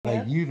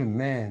Like you the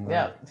man.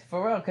 Yeah,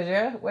 for real. Cause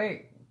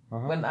wait.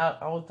 Uh-huh. When I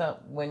was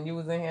up, when you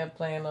was in here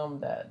playing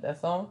that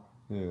song.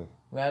 Yeah.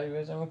 Rowdy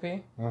Rich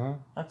MP.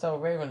 I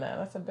told Raven that.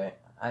 I said, babe.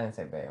 I didn't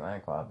say babe. I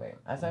didn't call her babe.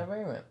 I said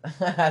Raven.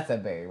 I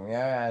said babe.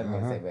 Yeah, I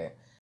didn't say babe.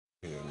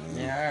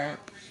 Yeah,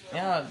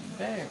 yeah,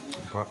 babe.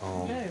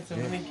 Babe. So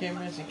when he came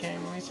in, she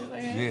came to me. She was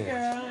like, hey,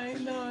 girl, how you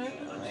doing?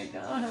 I'm like,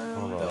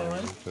 I'm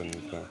doing.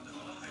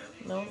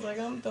 And I was like,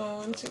 I'm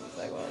doing. She was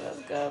like, well,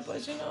 that's good,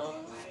 but you know,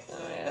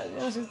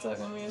 she's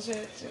talking to me and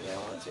shit. She's like, I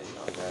want you to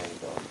know, girl, you're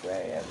doing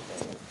great.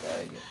 Everything is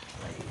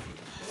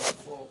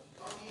good. Well,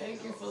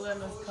 thank you for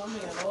letting us come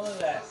here and all of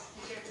that.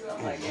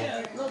 I'm like,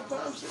 yeah, no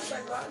problem. She's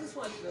like, well, I just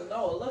want you to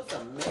know, it looks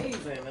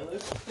amazing. It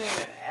looks clean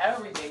and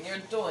everything. You're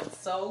doing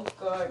so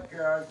good,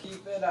 girl.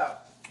 Keep it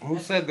up. Who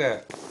said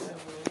that?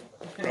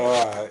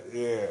 All right,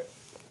 yeah.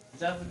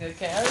 Jessica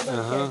came.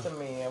 Everybody came to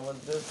me and was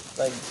just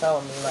like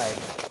telling me like,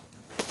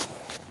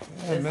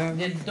 yeah, man.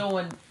 You're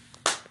doing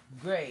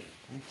great.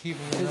 We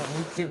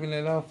keeping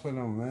it up for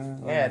them,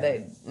 man.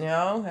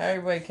 Yeah,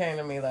 everybody came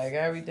to me like,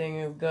 everything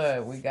is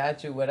good. We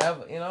got you,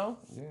 whatever, Yeah,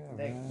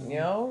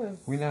 man.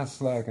 We not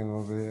slacking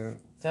over here.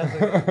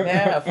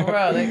 Yeah, for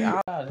real.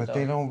 But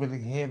they don't really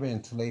hear it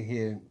until they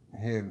hear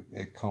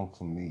it come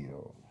from me,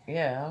 though.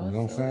 Yeah, you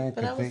know what I'm saying?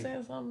 But I was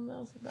saying something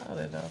else about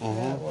it. I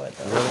what,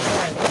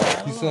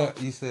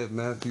 You said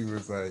Matthew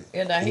was like,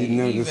 he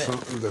knew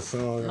the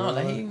song. No,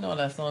 that he know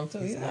that song too.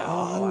 He's like,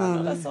 I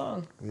know that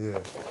song. Yeah.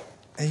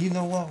 And you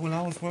know what? When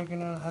I was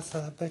working on it, I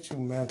said, I bet you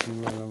Matthew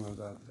remembers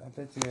that. I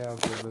bet you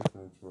out there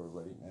listening to it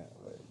right now.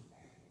 Like,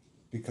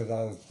 because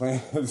I was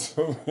playing it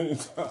so many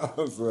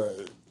times.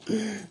 Like,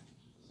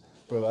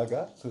 but I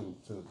got to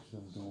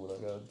do what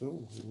I got to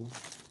do. You know?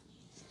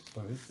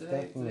 But it's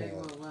definitely...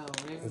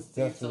 It's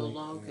definitely so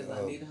long because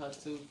I need her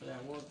too for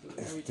that walkthrough.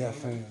 It's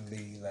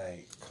definitely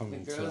like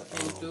coming to... The girls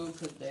came through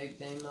because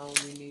they know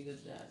we needed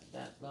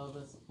that love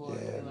and support.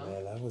 Yeah, you know?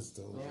 Man, that was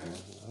dope, man.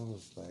 I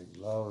was like,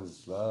 love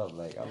is love.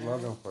 Like, I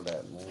love them for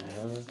that, man. You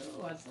know?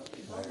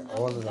 Like,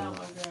 all of them.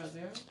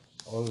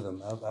 All of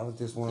them. I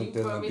just wanted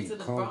them to be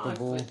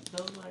comfortable.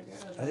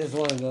 I just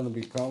wanted them to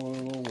be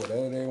comfortable,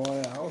 whatever they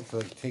wanted. I was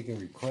like taking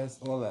requests,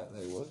 all that.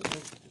 Like, what?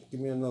 Give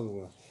me another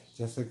one.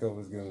 Jessica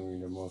was giving me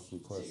the most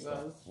requests.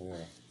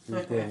 Yeah. She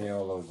was giving me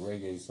all those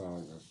reggae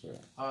songs and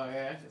shit. Oh,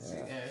 yeah? She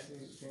I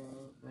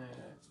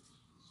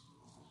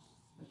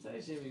tell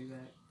you she'll be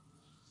back.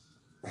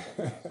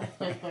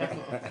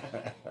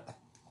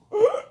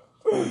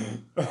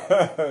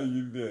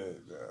 You did.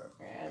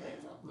 Yeah, they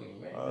love me,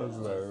 man. I was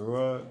like,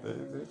 what?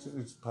 They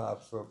just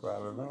pops up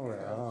out of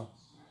nowhere, huh?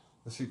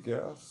 Is she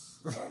girls?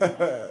 That's my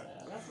girl.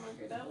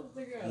 That was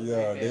the girl.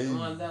 Yeah, the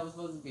ones that was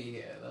supposed to be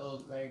here.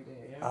 Those right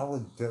there. Yeah. I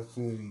would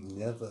definitely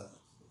never,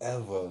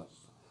 ever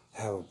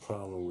have a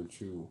problem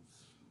with you.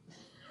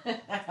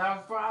 Have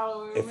a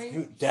problem with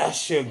me?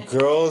 That's your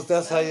girls.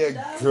 That's how your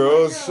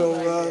girls show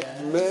up,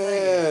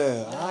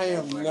 man. I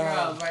am not.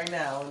 Girls right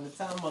now in the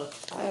time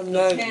of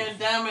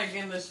pandemic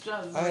and the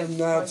struggles. I am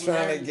not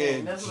trying to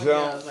get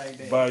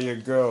jumped by your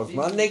girls.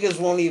 My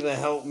niggas won't even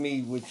help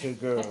me with your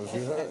girls.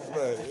 You heard?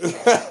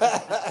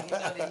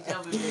 They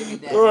jumping baby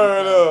daddy.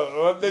 Word up.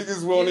 My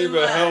niggas won't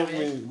even help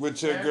me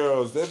with your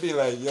girls. They be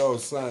like, yo,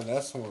 son,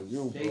 that's on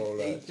you, bro.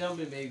 They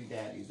jumping baby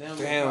daddies.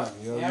 Damn,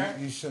 yo,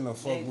 you shouldn't have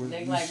fucked with.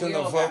 You shouldn't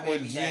have fucked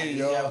with G,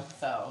 yo.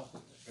 So.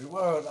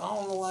 Word, I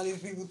don't know why these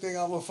people think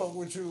I would fuck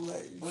with you,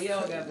 like. We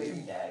all got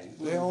baby daddies.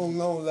 They don't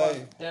know, like.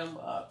 Fuck them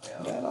up,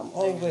 yo. Man, I'm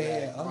over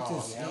here. I'm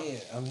just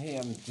here. I'm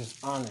here. I'm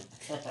just honored.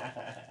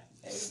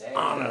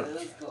 Honored.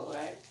 Cool,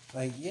 right?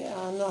 Like, yeah,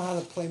 I know how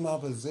to play my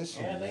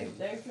position. Yeah,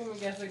 they feel me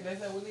guess like they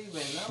said we're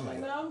leaving. And I'm like,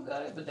 no, I'm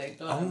good. But they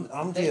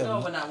thought they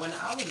thought when I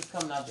was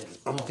coming out there.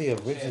 I'm the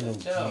original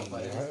G.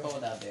 But it was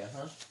cold out there,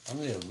 huh? I'm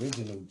the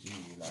original G.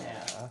 Like,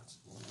 yeah.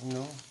 You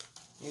know.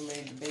 You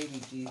made the baby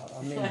G's.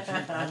 I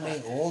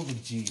made all the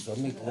G's. I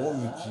make all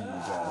the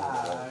G's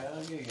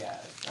out here.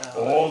 Guys.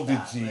 All the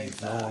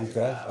G's. No,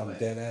 I'm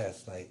dead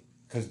ass. Like,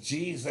 cause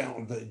G's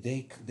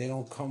they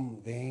don't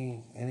come. It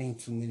ain't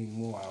too many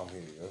more out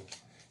here. Yo.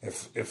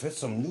 If it's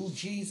some new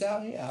G's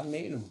out here, I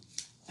made them.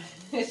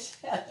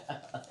 Shut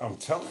up. I'm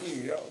telling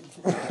you, yo.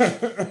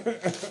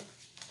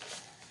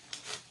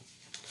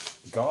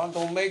 God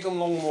don't make them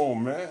no more,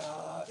 man.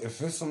 If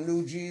there's some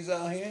new G's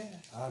out here,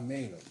 I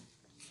made them.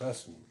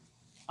 Trust me.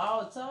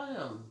 Oh, tell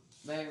him,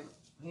 babe.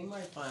 He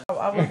might find.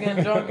 I was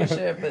getting drunk and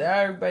shit, but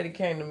everybody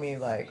came to me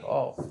like,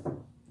 "Oh,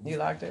 you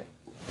liked it?"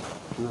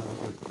 No.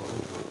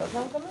 That's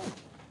not coming.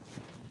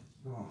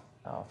 No.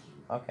 Oh,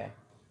 okay.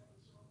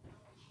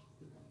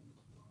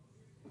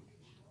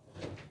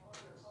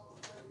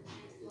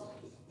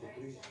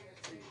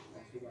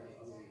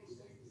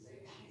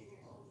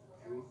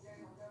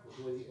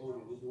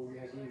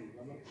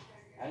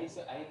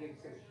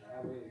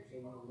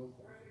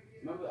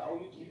 Remember,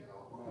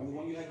 the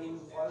one you had gave me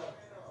before?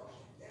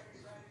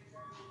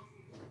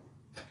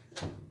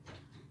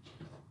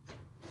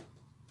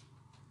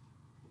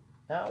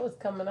 I was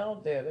coming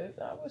out there.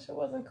 I wish it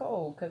wasn't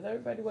cold because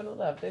everybody would have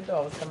left. They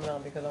thought I was coming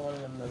out because I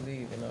wanted them to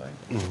leave, you know.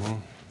 Mm-hmm.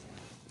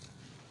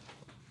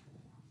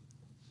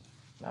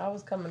 I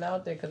was coming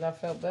out there because I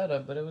felt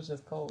better, but it was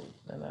just cold.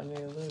 And I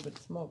needed a little bit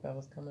of smoke. I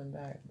was coming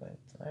back, but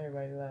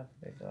everybody left.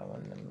 They thought I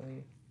wanted them to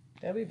leave.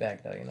 They'll be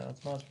back, though,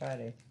 Tomorrow's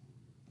Friday.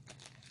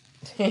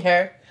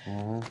 Here.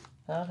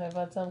 If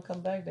I tell them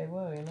come back, they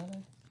will,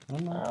 that? I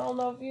don't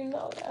know if you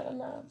know that or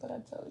not, but I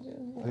told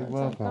you. They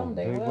welcome.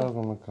 They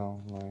welcome to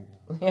come.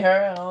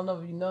 Yeah, I don't know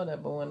if you know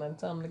that, but when I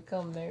tell them to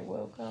come, they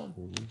will come.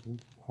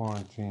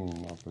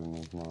 Quarantine up in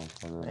this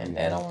motherfucker. And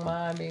they don't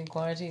mind being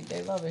quarantined.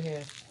 They love it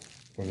here.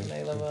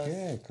 They love us.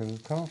 Yeah, because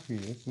it's comfy.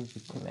 It's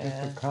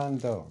a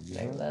condo.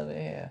 They love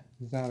it here.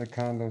 It's not a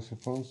condo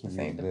supposed to be.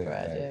 This ain't the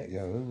project.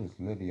 Yo, it was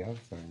litty. I was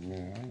like,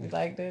 man. You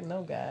liked it?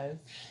 No, guys.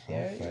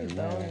 Yeah, you're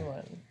the only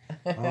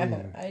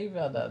one. How you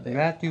felt out there?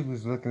 Matthew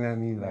was looking at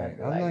me like,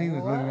 I know he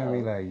was looking at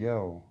me like,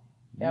 yo.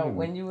 Yeah,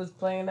 when you was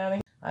playing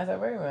that, I said,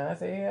 wait a minute. I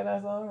said, you hear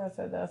that song? I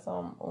said, that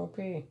song, OP.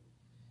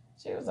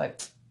 She was like,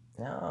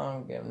 no, I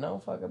don't give no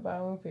fuck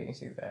about OP.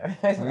 She said.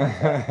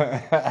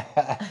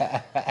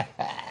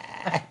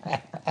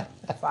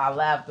 So I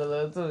laughed a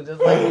little too, just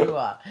like you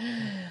are.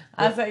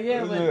 I said,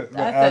 yeah, but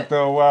after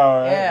a while,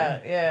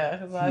 right?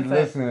 Yeah. So I said,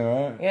 listening,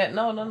 right? Yeah,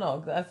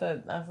 no. I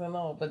said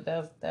no, but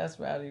that's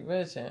Rowdy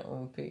Rich and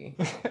OP.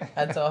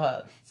 I told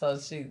her, so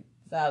she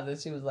sounded,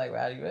 she was like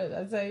Rowdy Rich.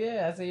 I said,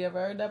 yeah. I said, you ever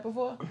heard that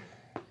before?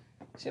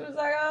 She was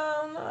like,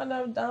 no, I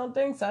don't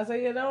think so. I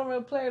said, yeah, they don't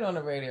really play it on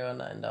the radio or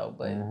nothing, though.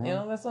 But,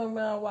 that song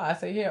been on why. I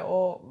said, yeah,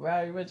 all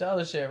Rowdy Rich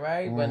other shit,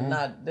 right? But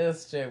not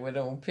this shit with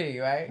OP,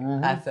 right?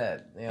 I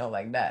said,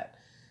 like that.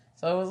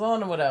 So it was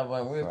on or whatever,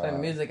 and we were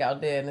playing music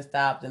out there, and it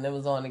stopped, and it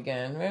was on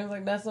again. And he was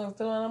like, that song's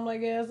still on? I'm like,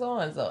 yeah, it's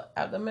on. So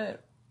after a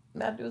minute,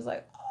 Matthew was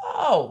like,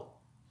 oh,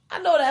 I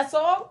know that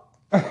song.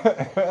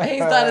 And he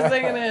started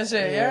singing that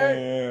shit,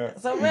 yeah.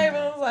 So Raven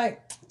was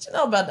like, what you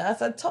know about that? I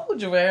said, I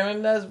told you,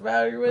 Raven, that's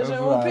Rowdy Rich and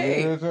OP.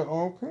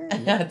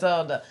 I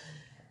told her.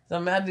 So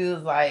Matthew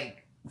was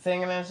like,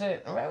 singing that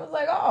shit, and Raven was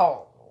like,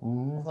 oh.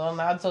 So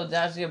now I told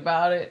Joshy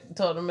about it,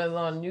 told him it's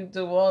on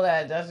YouTube, all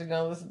that. Joshy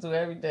gonna listen to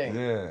everything.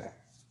 Yeah.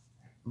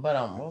 But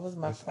what was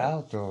my It's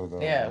outdoor though.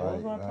 Yeah, what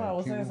was my problem? I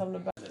was saying something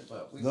about it,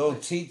 but Little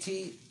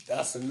TT,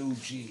 that's a new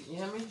G. You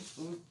hear me?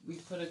 We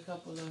put a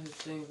couple of his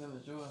things in the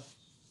drawer.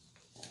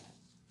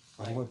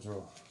 What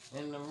drawer?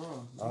 In the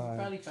room. We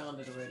probably found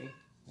it already.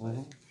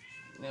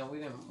 But we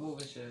didn't move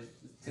it shit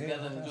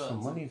together in the drawer.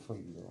 Some money for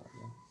you though.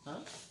 Huh?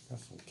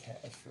 That's some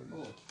cash for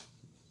you.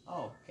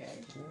 Oh, cash.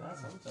 Yeah.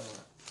 That's what I'm talking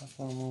about. That's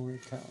why I'm over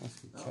here counting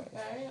some cash.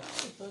 Okay, I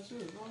always thought you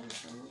was wanting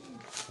some money.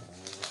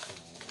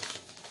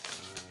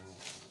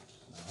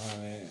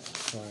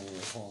 120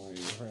 for you,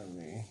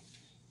 friendly.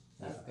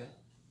 That's good.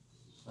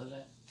 What's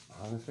that?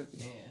 150?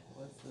 Yeah.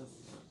 What's this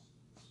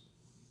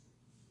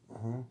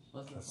one?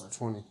 What's this That's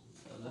one? 20.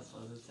 So this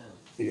one's a 10.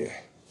 Yeah.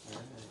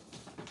 Okay.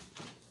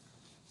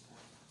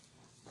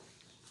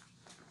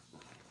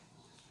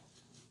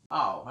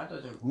 Oh, I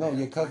thought you. No,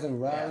 your cousin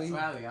Riley. Yes,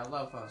 Riley, I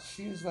love her.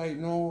 She's like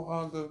no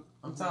other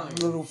I'm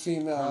little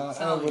female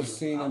I've ever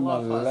seen in my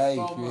life.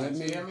 So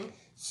you hear me?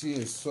 She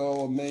is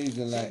so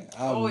amazing. Like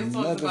I've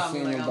never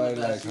seen nobody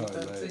like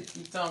her.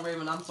 You telling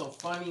Raven, I'm so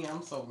funny,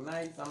 I'm so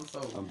nice, I'm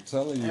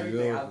telling you,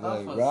 everything. yo,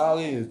 like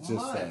Riley is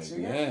just like,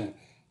 man,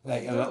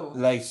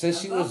 like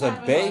since she was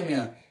a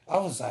baby. I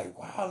was like,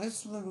 wow,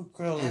 this little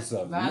girl is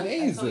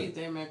amazing. I told you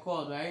that man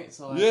called, right?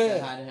 So I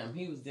said hi to him.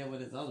 He was there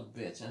with his other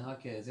bitch and her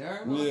kids. You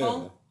heard him on the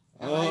phone?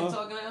 I ain't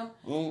talking to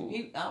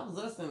him. I was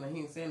listening and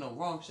he ain't saying no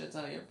wrong shit to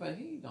her, but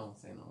he don't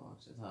say no wrong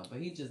shit to her. But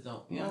he just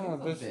don't, he's a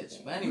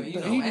bitch. But anyway,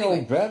 he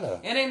know better.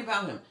 It ain't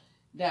about him.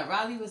 That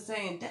Riley was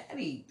saying,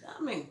 Daddy,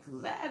 I'm in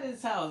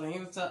Gladys' house,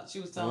 and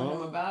she was telling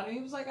him about it. He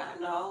was like, I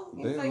know.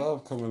 They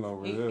love coming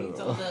over here. He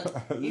told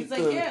her, he's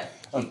like, yeah.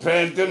 A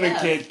pandemic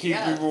can't keep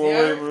people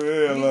away from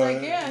here. He's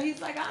like, yeah.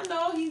 He's like, I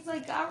know. He's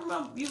like, I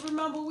remember. You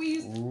remember we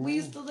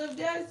used to live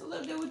there. I used to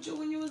live there with you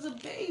when you was a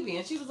baby.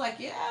 And she was like,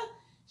 yeah.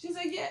 She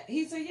said, yeah.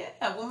 He said,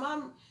 yeah.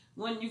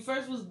 When you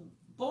first was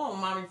born,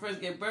 mommy first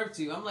gave birth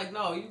to you. I'm like,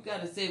 no, you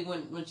gotta say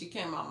when she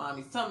came out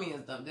mommy's tummy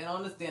and stuff. They don't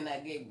understand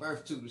that gave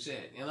birth to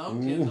shit. Kids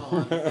don't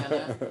understand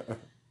that.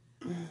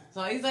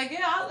 So he's like,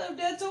 yeah, I lived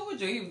there too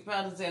with you. He was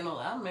proud to say no.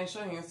 I make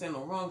sure he ain't saying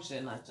no wrong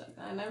shit.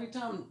 And every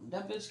time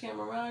that bitch came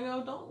around,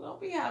 yo,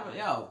 don't be having,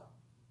 yo,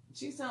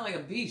 she sound like a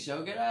beast,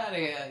 yo. Get out of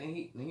here. And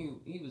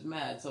he was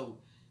mad. So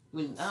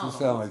when I don't she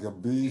sound like a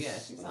beast. Yeah,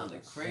 she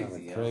sounded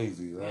crazy.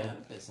 Crazy, right? Yeah,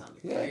 that bitch sounded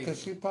crazy. Yeah, because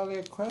she probably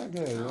a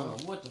crackhead. I don't know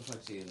what the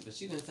fuck she is, but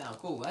she didn't sound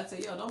cool. I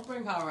said, yo, don't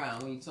bring her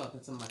around when you talking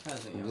to my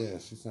cousin, yo. Yeah,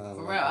 she sounded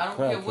for like real. I don't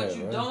care what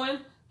you right? doing,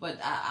 but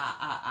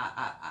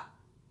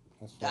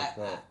That's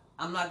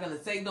I'm not gonna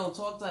say don't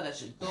talk to her.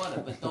 That's your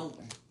daughter, but don't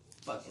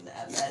fucking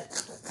have that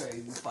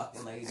crazy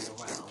fucking lady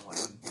around while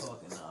you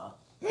talking to her.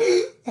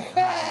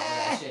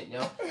 That shit,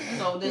 yo.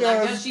 So then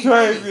I guess she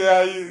crazy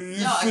how you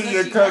see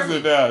your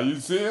cousin now. You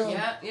see him?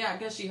 Yeah, I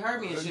guess she heard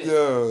me and shit. Yeah,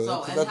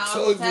 so and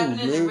how it was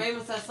happening, and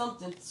Raven said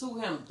something to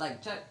him,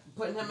 like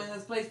putting him in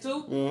his place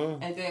too.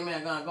 And then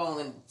man gonna go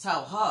and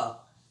tell her,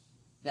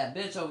 that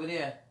bitch over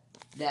there,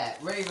 that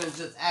Raven's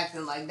just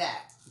acting like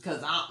that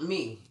because I'm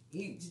me.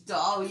 He,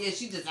 oh yeah,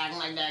 she just acting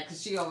like that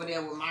because she over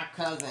there with my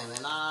cousin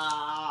and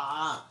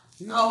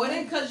No, it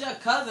ain't because your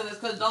cousin. It's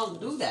because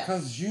don't do that.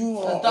 Because you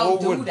are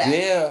over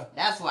there.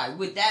 That's why.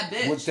 With that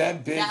bitch. With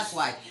that bitch. That's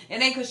why.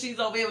 It ain't because she's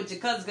over here with your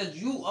cousin.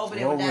 Because you over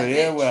there with that bitch. Over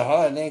here with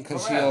her. It ain't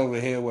because she over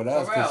here with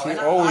us. Because she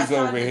always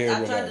over here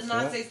with us. I tried to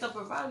not say stuff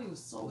about. He was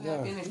so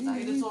happy and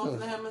excited talking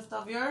to him and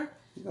stuff. You heard?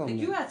 Like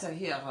you had to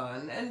hear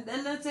her. And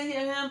then to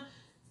hear him.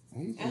 I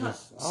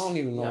don't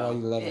even know why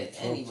you let her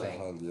talk anyway,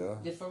 to her,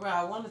 yeah. For real,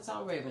 I want to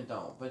tell Raven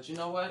don't. But you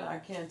know what? I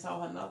can't tell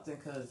her nothing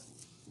because...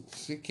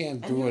 She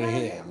can't do it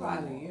here.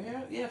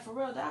 Yeah, for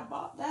real, that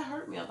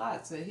hurt me a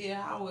lot to hear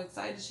how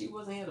excited she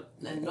was and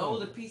know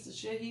the piece of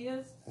shit he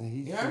is.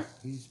 And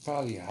he's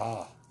probably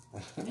high. I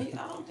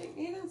don't think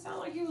he didn't sound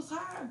like he was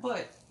high,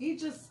 but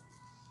he's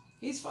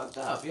fucked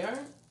up. You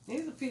heard?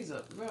 He's a piece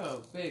of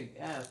real big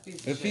ass piece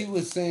of shit. If he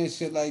was saying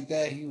shit like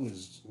that, he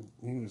was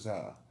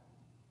high.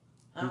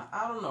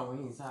 I don't know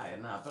when he's high or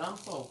not, but I'm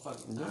so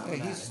fucking tired.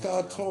 Yeah, he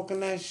start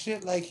talking that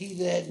shit like he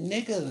that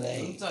nigga like.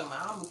 I'm talking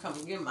about I'm gonna come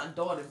and get my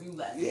daughter if you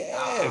let me.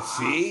 Yeah,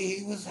 see,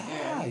 he was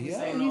high.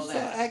 Yeah, he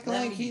start acting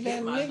like he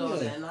that my nigga.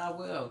 Daughter and I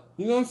will.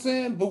 You know what I'm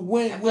saying? But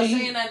when he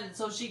saying that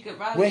so she could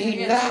ride when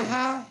he not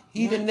high,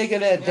 he the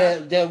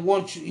nigga that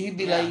wants you. He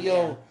be like,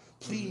 yo,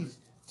 please.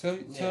 Tell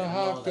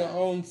Hawk to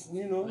own,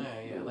 you know.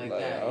 Yeah, like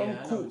that. I'm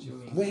cool.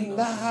 When he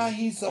not high,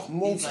 he's the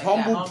most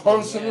humble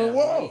person in the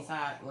world.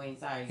 When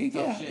he's high, he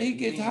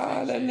gets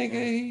high. That nigga,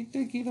 he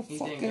think he the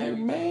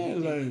fucking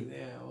man. Like,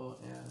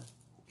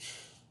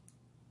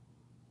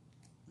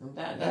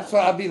 that's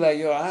why I be like,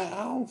 yo,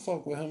 I don't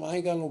fuck with him. I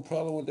ain't got no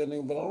problem with that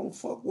nigga, but I don't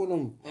fuck with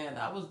him. And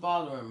that was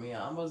bothering me.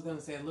 I was gonna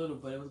say a little,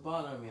 but it was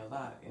bothering me a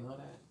lot. You know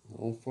that. I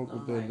don't fuck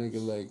with that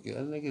nigga like that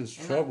nigga's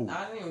trouble.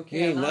 I didn't even care.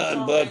 He ain't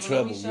nothing but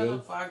trouble, yo.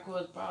 Before I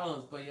cause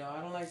problems, but yo, I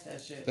don't like that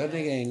shit. That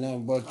nigga ain't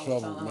nothing but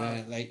trouble,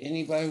 man. Like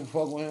anybody who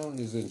fuck with him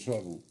is in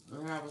trouble.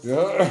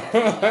 Yeah.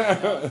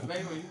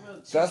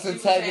 That's the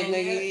type of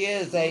nigga he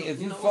is. Like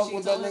if you fuck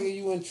with that nigga,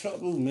 you in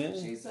trouble, man.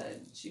 She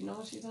said, she know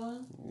what she told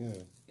him?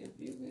 Yeah. If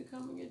you could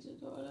come and get your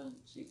daughter,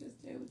 she could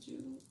stay with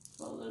you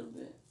for a little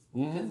bit.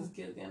 Because his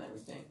kids and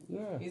everything.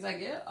 Yeah. He's like,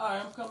 yeah, all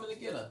right, I'm coming to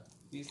get her.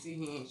 You see,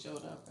 he ain't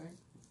showed up, right?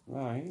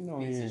 Nah, he know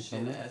he ain't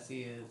coming. As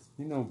he is.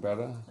 He know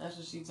better. That's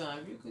what she told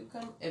him.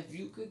 If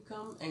you could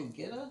come and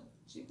get her,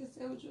 she could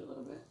stay with you a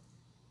little bit.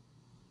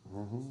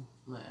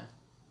 Man.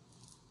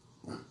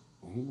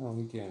 He know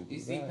he can't do that. You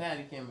see,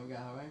 Patty came and got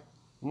her, right?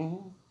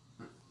 You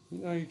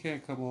know you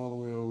can't come all the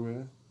way over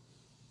there.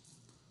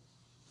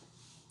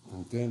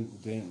 And then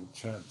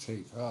try to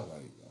take her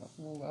like,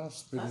 I'll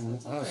spit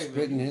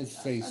in his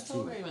face too. I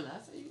told Raven,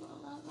 I said, you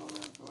gonna not go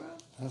there for real?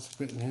 I'll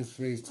spit in his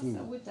face too. I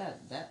said, with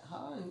that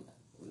her and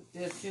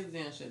there's kids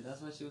there and shit.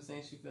 That's why she was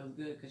saying she feels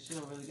good because she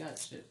don't really got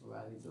shit for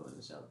Riley doing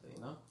the shelter,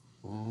 you know?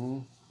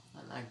 And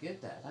I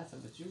get that. I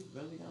said, but you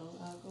really gonna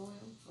let her go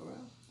in for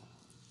real?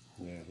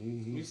 Yeah,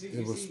 he's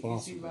irresponsible.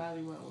 You see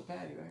Riley went with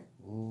Patty, right?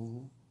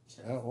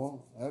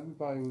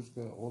 Everybody was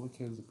good. All the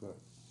kids are good.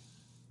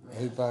 Man.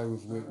 Everybody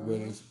was where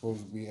they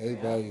supposed to be.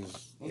 Everybody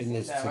is in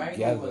this together.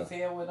 Right? Who was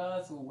here with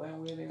us, who went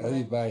with him.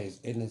 Everybody is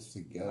in this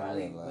together.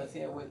 Riley was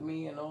here with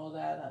me and all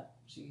that.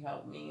 She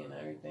helped me and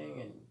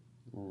everything. And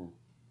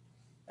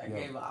I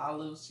gave her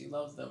olives. She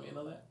loves them. You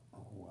know that?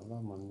 Oh, I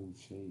love my new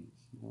shades.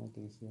 You know what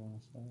they say on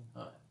the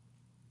side?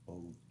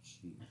 OG.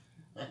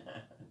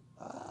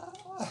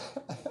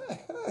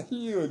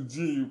 You a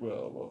G,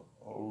 bro.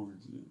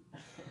 OG.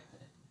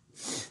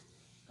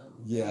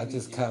 Yeah, I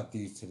just copped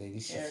these today.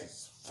 This shit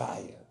is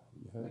fire.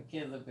 The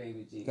kids are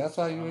baby G. That's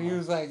why you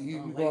was like,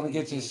 you going to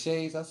get your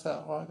shades? I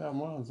said, oh, I got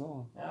mine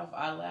on.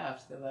 I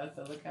laughed because I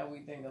said, look how we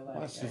think alike.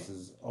 My shit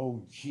is OG. I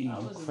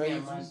was just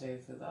getting my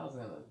shades because I was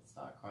going to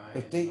start crying.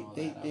 But they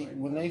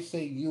when they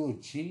say you a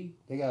G,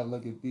 they got to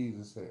look at these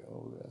and say,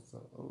 oh, that's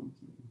an OG.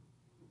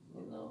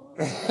 You know,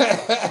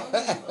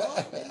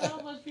 how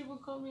much people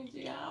call me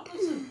G. I was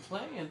just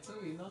playing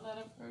too. You know that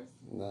at first?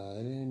 Nah, it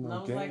ain't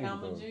no game. I was like,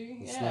 I'm a G.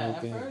 Yeah,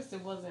 at first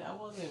it wasn't. I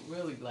wasn't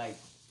really like.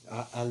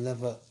 I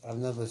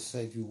never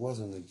said you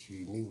wasn't a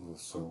G neither.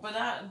 So. But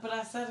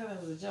I said it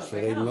as a joke. So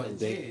like, I'm a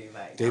G.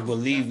 Like, they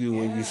believe you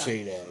when you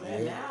say that.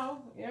 And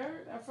now,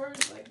 at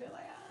first, like they're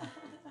like,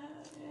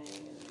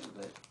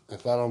 but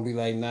if I don't be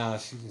like, nah,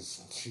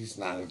 she's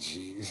not a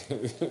G.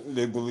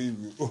 They believe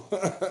you.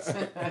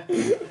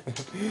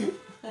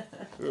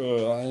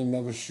 I ain't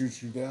never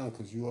shoot you down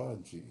because you are a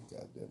G,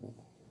 goddammit.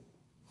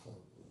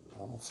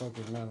 I'm a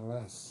fucking none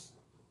less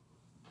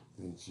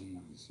than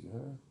G's, you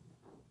heard?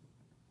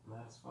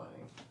 That's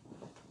funny.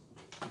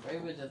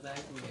 Raven just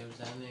asked me if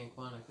Johnny and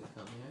Quanah could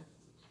come here.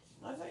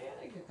 I said, yeah,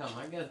 they could come.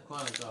 I guess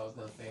Quanah thought I was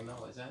going to say no.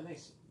 Johnny,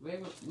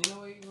 Raven, you know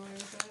what Raven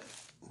said?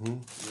 You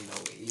know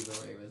what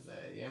Raven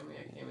said. Yeah, I mean, I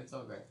can't even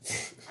talk right.